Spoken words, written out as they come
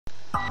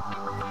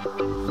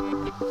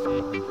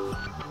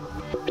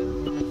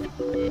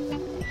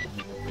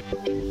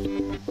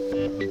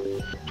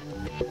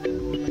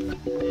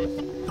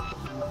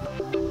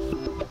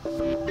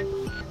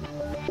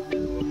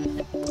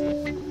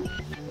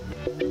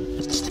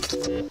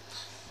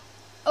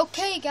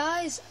Okay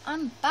guys,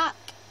 I'm back,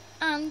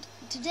 and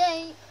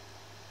today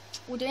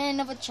we're doing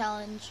another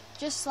challenge,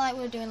 just like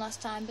we were doing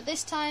last time, but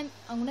this time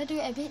I'm going to do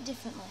it a bit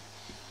differently.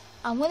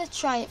 I'm going to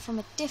try it from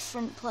a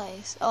different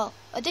place, or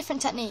a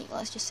different technique,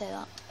 let's just say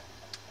that.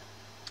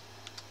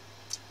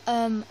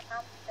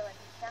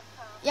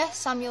 Yes,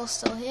 Samuel's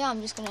still here.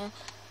 I'm just going to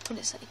put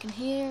it so you can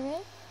hear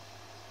it.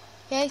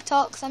 Okay,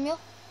 talk, Samuel.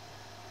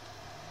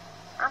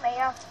 I'm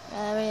here.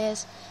 There he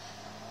is.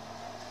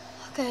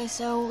 Okay,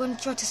 so we're going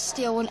to try to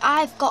steal one.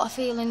 I've got a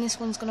feeling this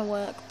one's going to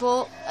work,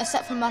 but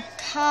except for my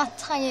car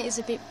tyre is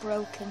a bit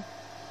broken.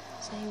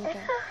 So here we go.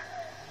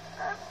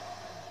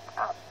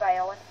 That's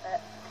fail, isn't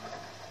it?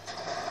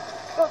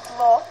 Good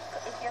luck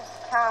if your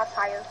car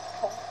tyre's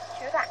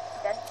punctured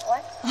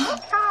accidentally.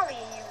 What car are you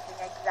using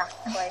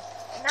exactly?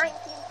 A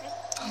 1950s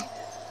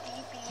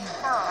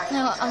DB5?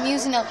 No, I'm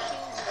using a...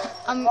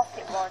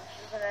 rocket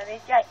launchers and an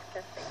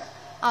ejector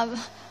seat.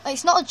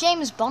 It's not a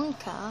James Bond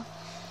car.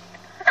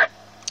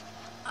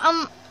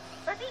 I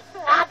need to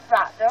add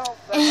that, don't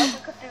we? Then we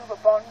could do a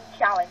Bond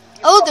challenge.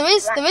 Oh, there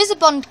is a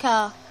Bond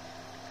car.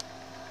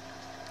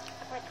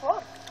 Which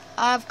one?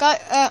 I've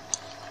got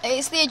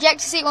it's the ejector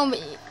seat one,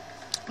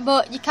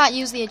 but you can't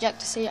use the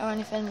ejector seat or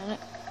anything in it.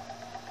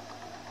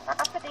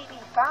 That's a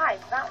DB5.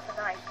 That's a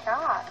nice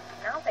car.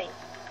 Snazzy.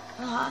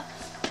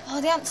 Oh,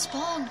 they haven't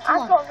spawned.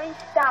 I've got to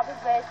restart the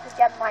race to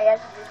get my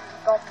engine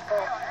gone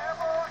bust.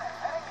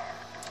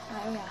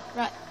 Right, we are.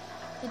 Right.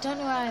 They don't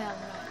know where I am. Right.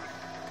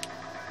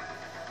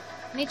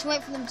 I need to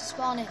wait for them to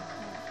spawn in.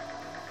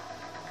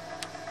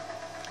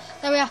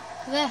 There we are.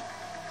 We're there.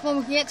 Come on,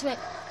 we can get to it.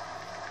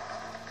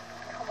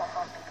 Come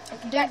on.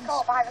 If you Get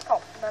caught by the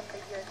cops, remember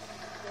your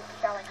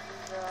challenge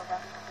is over.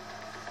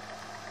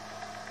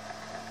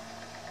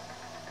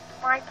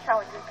 My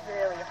challenge is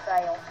really a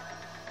fail.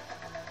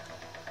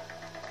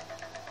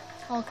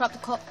 Oh crap, the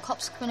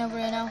cops are coming over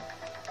here now.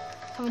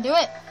 Can we do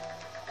it?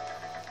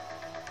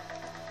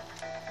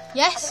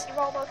 Yes. I think you've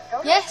almost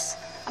done Yes.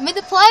 I'm in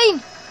the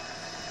plane.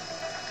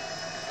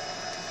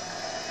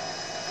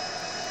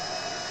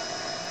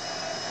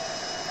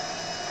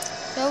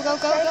 Go. it. Take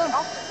it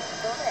off and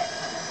you've done it.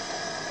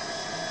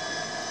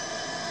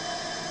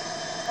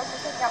 And we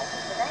can get to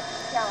the next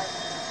challenge.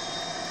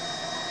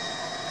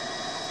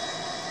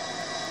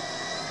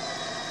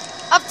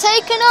 I've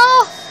taken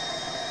off.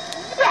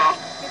 Yes!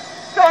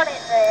 You've done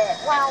it there.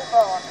 Well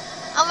done.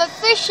 I'm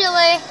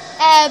officially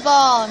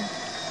airborne.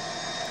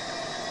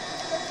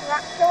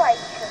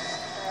 Congratulations,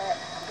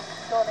 mate.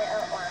 You've done it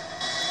at last.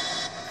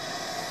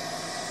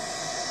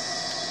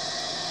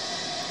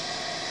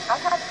 I've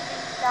had to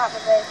restart the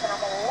race and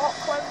I'm a lot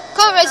closer.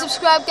 Comment, rate,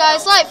 subscribe,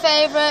 guys. Like,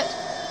 favourite.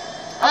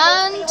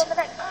 And we'll see And you on the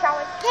next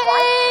challenge.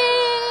 peace.